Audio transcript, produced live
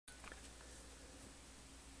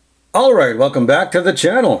Alright, welcome back to the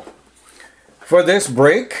channel. For this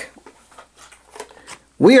break,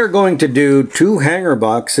 we are going to do 2 hanger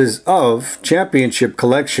boxes of Championship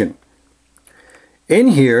Collection. In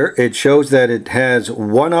here, it shows that it has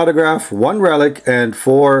 1 autograph, 1 relic, and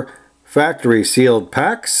 4 factory sealed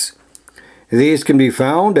packs. These can be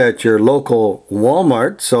found at your local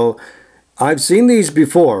Walmart. So I've seen these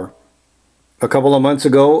before a couple of months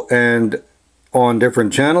ago and on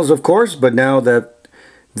different channels, of course, but now that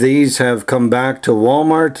these have come back to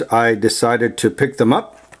Walmart, I decided to pick them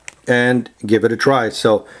up and give it a try.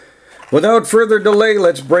 So without further delay,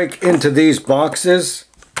 let's break into these boxes,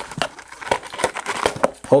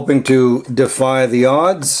 hoping to defy the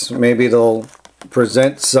odds. Maybe they'll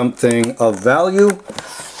present something of value.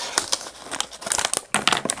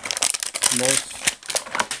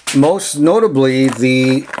 Most notably,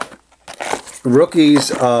 the rookies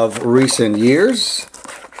of recent years.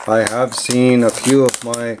 I have seen a few of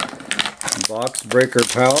my box breaker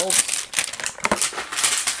pals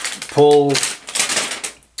pull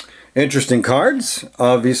interesting cards.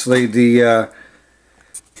 Obviously, the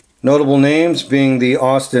notable names being the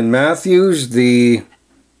Austin Matthews, the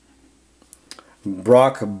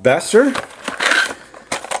Brock Besser.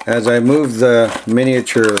 As I move the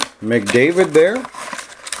miniature McDavid there,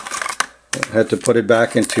 I had to put it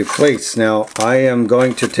back into place. Now I am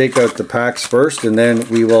going to take out the packs first, and then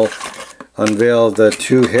we will unveil the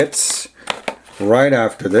 2 hits right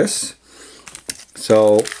after this.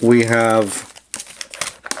 So we have,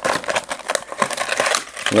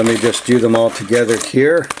 let me just do them all together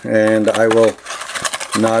here, and I will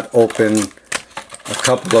not open a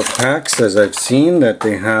couple of packs as I've seen that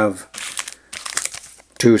they have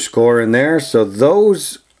 2 score in there. So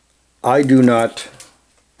those I do not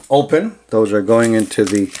open. Those are going into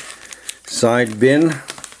the side bin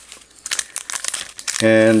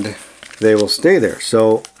and they will stay there.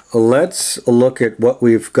 So let's look at what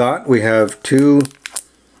we've got. We have 2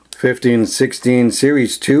 15-16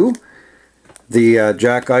 Series 2, the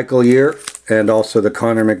Jack Eichel year, and also the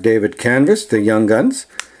Connor McDavid canvas, the Young Guns.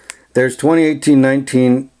 There's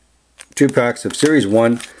 2018-19 2 packs of Series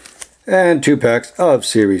 1 and 2 packs of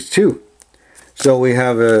Series 2. So we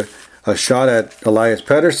have a shot at Elias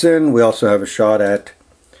Pettersson. We also have a shot at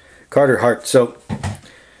Carter Hart. So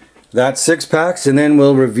that's 6 packs, and then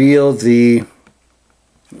we'll reveal the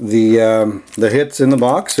hits in the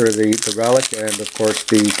box, or the relic, and of course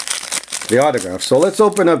the autograph. So let's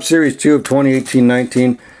open up Series 2 of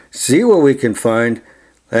 2018-19, see what we can find.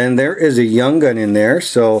 And there is a Young Gun in there,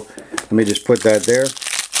 so let me just put that there.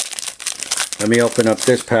 Let me open up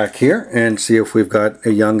this pack here and see if we've got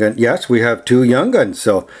a Young Gun. Yes, we have 2 Young Guns.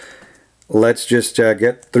 So let's just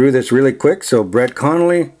get through this really quick. So Brett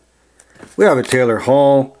Connolly, we have a Taylor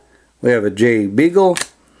Hall, we have a Jay Beagle,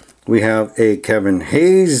 we have a Kevin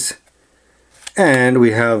Hayes, and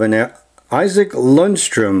we have an Isaac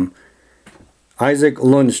Lundstrom. Isaac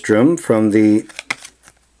Lundstrom from the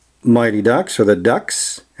Mighty Ducks, or the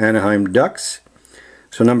Ducks, Anaheim Ducks.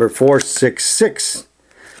 So number 466.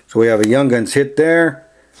 So we have a Young Guns hit there,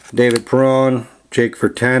 David Perron, Jake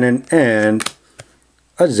Virtanen, and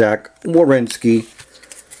a Zach Werenski,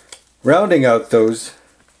 rounding out those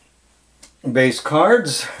base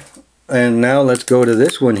cards. And now let's go to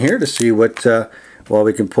this one here to see what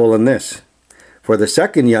we can pull in this. For the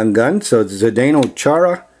second Young Gun, so Zdeno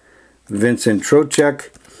Chara, Vincent Trocheck,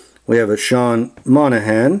 we have a Sean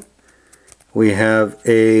Monahan, we have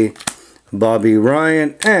a Bobby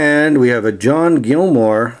Ryan, and we have a John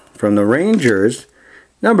Gilmore from the Rangers,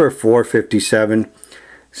 number 457.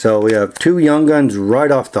 So we have 2 Young Guns right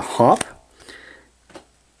off the hop.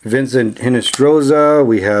 Vincent Hinostroza,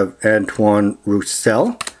 we have Antoine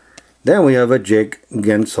Roussel, then we have a Jake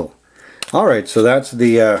Gensel. Alright, so that's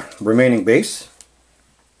the remaining base.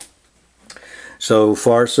 So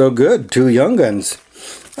far so good, 2 Young Guns.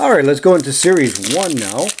 Alright, let's go into Series 1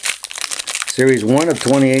 now. Series 1 of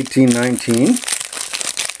 2018-19.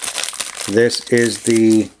 This is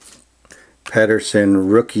the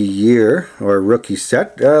Pettersson rookie year, or rookie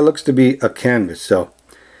set. Looks to be a canvas. So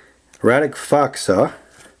Radek Faksa,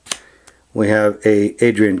 we have a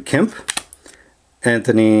Adrian Kemp,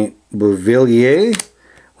 Anthony Beauvillier,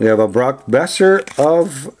 we have a Brock Besser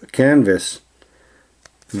of canvas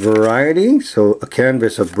variety, so a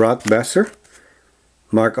canvas of Brock Besser,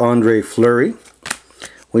 Marc-Andre Fleury,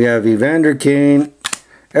 we have Evander Kane,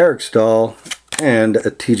 Eric Stahl, and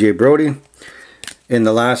a TJ Brody. In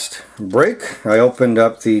the last break, I opened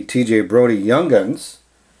up the TJ Brody Young Guns.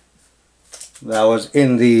 That was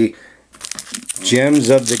in the Gems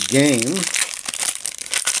of the Game.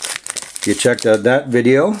 If you checked out that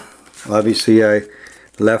video, obviously I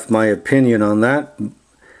left my opinion on that.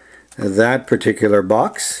 that particular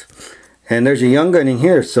box. And there's a young gun in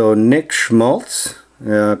here, so Nick Schmaltz.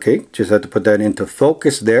 Okay, just have to put that into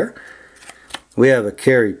focus there. We have a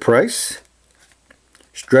Carey Price.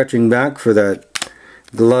 Stretching back for that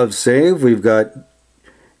glove save, we've got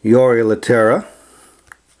Yori Laterra.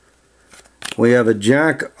 We have a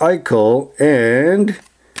Jack Eichel, and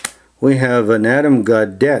we have an Adam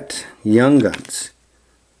Gaudette Young Guns.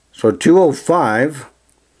 So 205.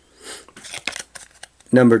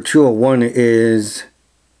 Number 201 is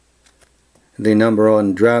the number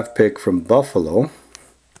 1 draft pick from Buffalo.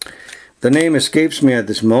 The name escapes me at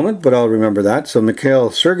this moment, but I'll remember that. So Mikhail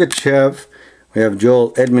Sergachev, we have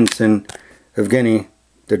Joel Edmondson, Evgeny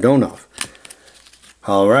Dodonov.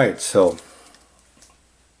 Alright, so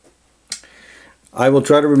I will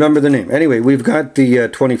try to remember the name. Anyway, we've got the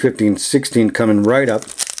 2015-16 coming right up.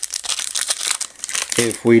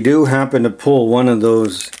 If we do happen to pull one of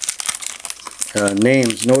those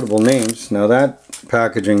names, notable names, now that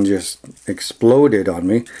packaging just exploded on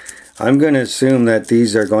me. I'm going to assume that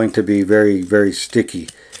these are going to be very, very sticky.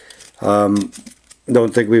 Don't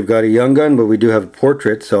think we've got a young gun, but we do have a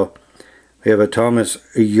portrait. So we have a Thomas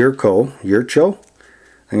Yurcho.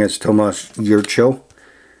 I think it's Tomas Yurcho.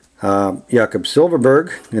 Jakob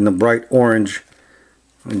Silverberg in the bright orange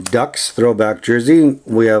Ducks throwback jersey.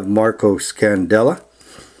 We have Marco Scandella.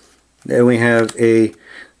 Then we have a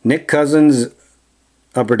Nick Cousins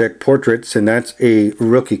Upper Deck Portraits, and that's a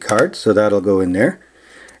rookie card, so that'll go in there.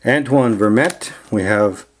 Antoine Vermette, we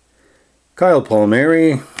have Kyle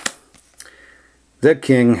Palmieri, the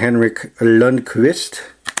King Henrik Lundqvist,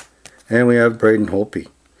 and we have Braden Holtby.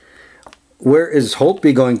 Where is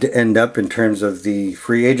Holtby going to end up in terms of the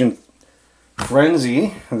free agent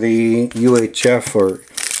frenzy? The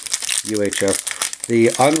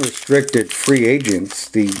the unrestricted free agents,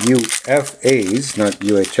 the UFAs, not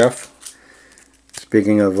UHF.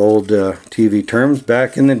 Speaking of old TV terms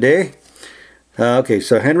back in the day. Okay,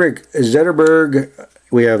 so Henrik Zetterberg,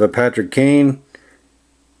 we have a Patrick Kane,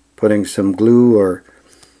 putting some glue or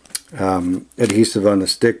adhesive on the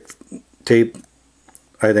stick tape.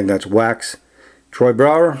 I think that's wax. Troy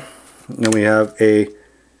Brouwer. And we have a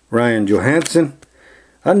Ryan Johansson.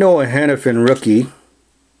 A Noah Hannafin rookie.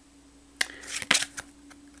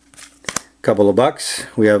 Couple of bucks.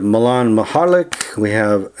 We have Milan Mahalik. We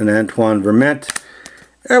have an Antoine Vermette.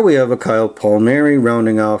 And we have a Kyle Palmieri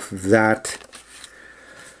rounding off that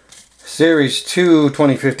Series 2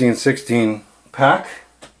 2015-16 pack.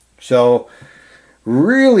 So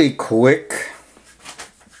really quick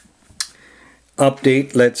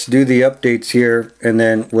update. Let's do the updates here, and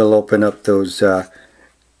then we'll open up those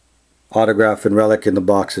autograph and relic in the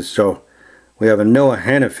boxes. So we have a Noah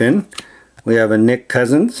Hannafin, we have a Nick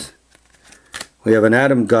Cousins, we have an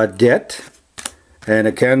Adam Gaudette, and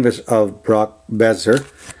a canvas of Brock Besser,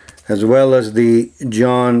 as well as the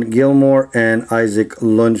John Gilmore and Isaac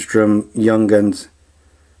Lundstrom Young Guns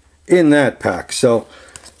in that pack. So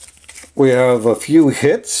we have a few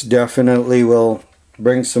hits. Definitely will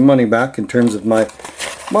bring some money back in terms of my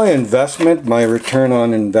investment, my return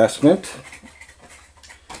on investment.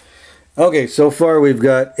 Okay, so far we've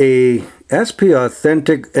got a SP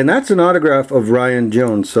Authentic, and that's an autograph of Ryan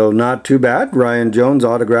Jones, so not too bad. Ryan Jones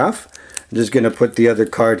autograph. I'm just going to put the other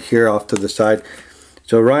card here off to the side.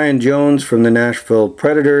 So Ryan Jones from the Nashville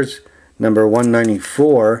Predators, number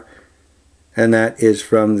 194, and that is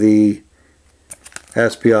from the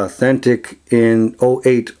SP Authentic in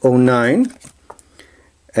 08-09,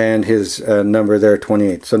 and his number there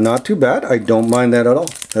 28. So not too bad. I don't mind that at all.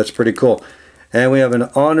 That's pretty cool. And we have an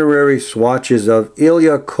honorary swatches of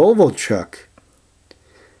Ilya Kovalchuk,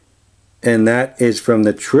 and that is from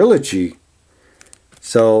the Trilogy.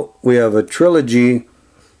 So we have a Trilogy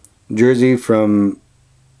jersey from,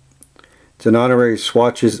 it's an honorary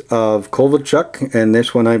swatches of Kovalchuk, and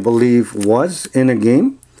this one I believe was in a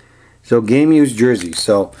game. So game used jersey.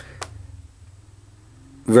 So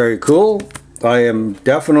very cool. I am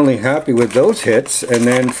definitely happy with those hits. And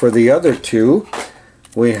then for the other two,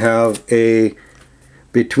 we have a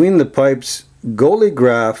Between the Pipes goalie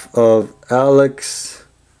graph of Alex,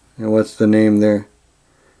 and what's the name there?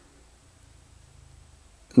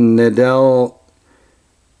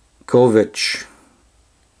 Nedeljkovic,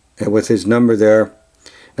 with his number there.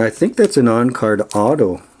 And I think that's an on-card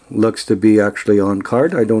auto. Looks to be actually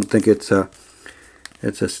on-card. I don't think it's a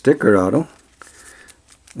sticker auto.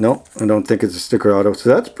 No, I don't think it's a sticker auto. So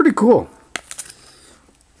that's pretty cool.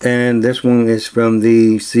 And this one is from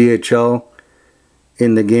the CHL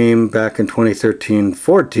in the game back in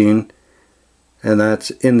 2013-14, and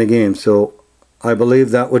that's in the game. So I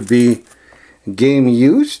believe that would be game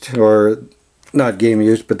used, or not game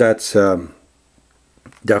used, but that's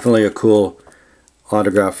Definitely a cool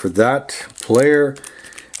autograph for that player.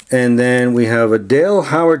 And then we have a Dale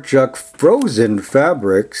Hawerchuk Frozen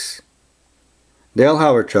Fabrics. Dale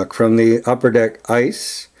Hawerchuk from the Upper Deck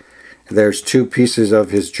Ice. There's 2 pieces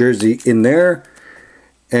of his jersey in there.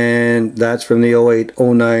 And that's from the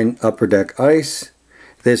 08-09 Upper Deck Ice.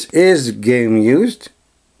 This is game used,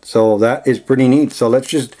 so that is pretty neat. So let's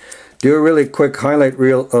just do a really quick highlight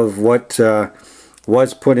reel of what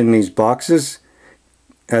was put in these boxes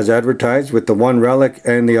as advertised, with the 1 relic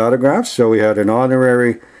and the autographs. So we had an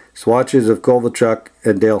honorary swatches of Kovalchuk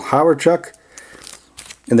and Dale Hawerchuk,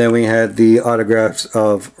 and then we had the autographs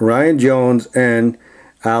of Ryan Jones and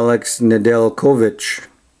Alex Nedeljkovic.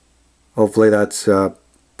 Hopefully that's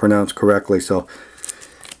pronounced correctly. So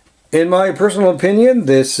in my personal opinion,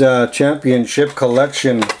 this championship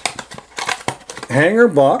collection hanger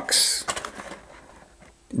box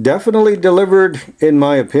definitely delivered, in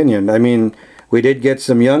my opinion. I mean, we did get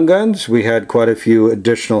some young guns. We had quite a few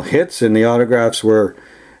additional hits, and the autographs were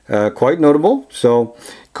quite notable. So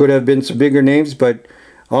could have been some bigger names, but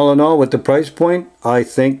all in all, with the price point, I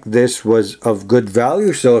think this was of good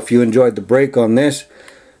value. So if you enjoyed the break on this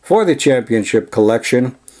for the championship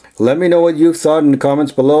collection, let me know what you thought in the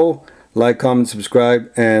comments below. Like, comment,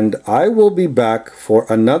 subscribe, and I will be back for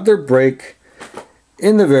another break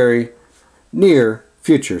in the very near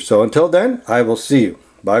future. So until then, I will see you.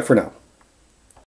 Bye for now.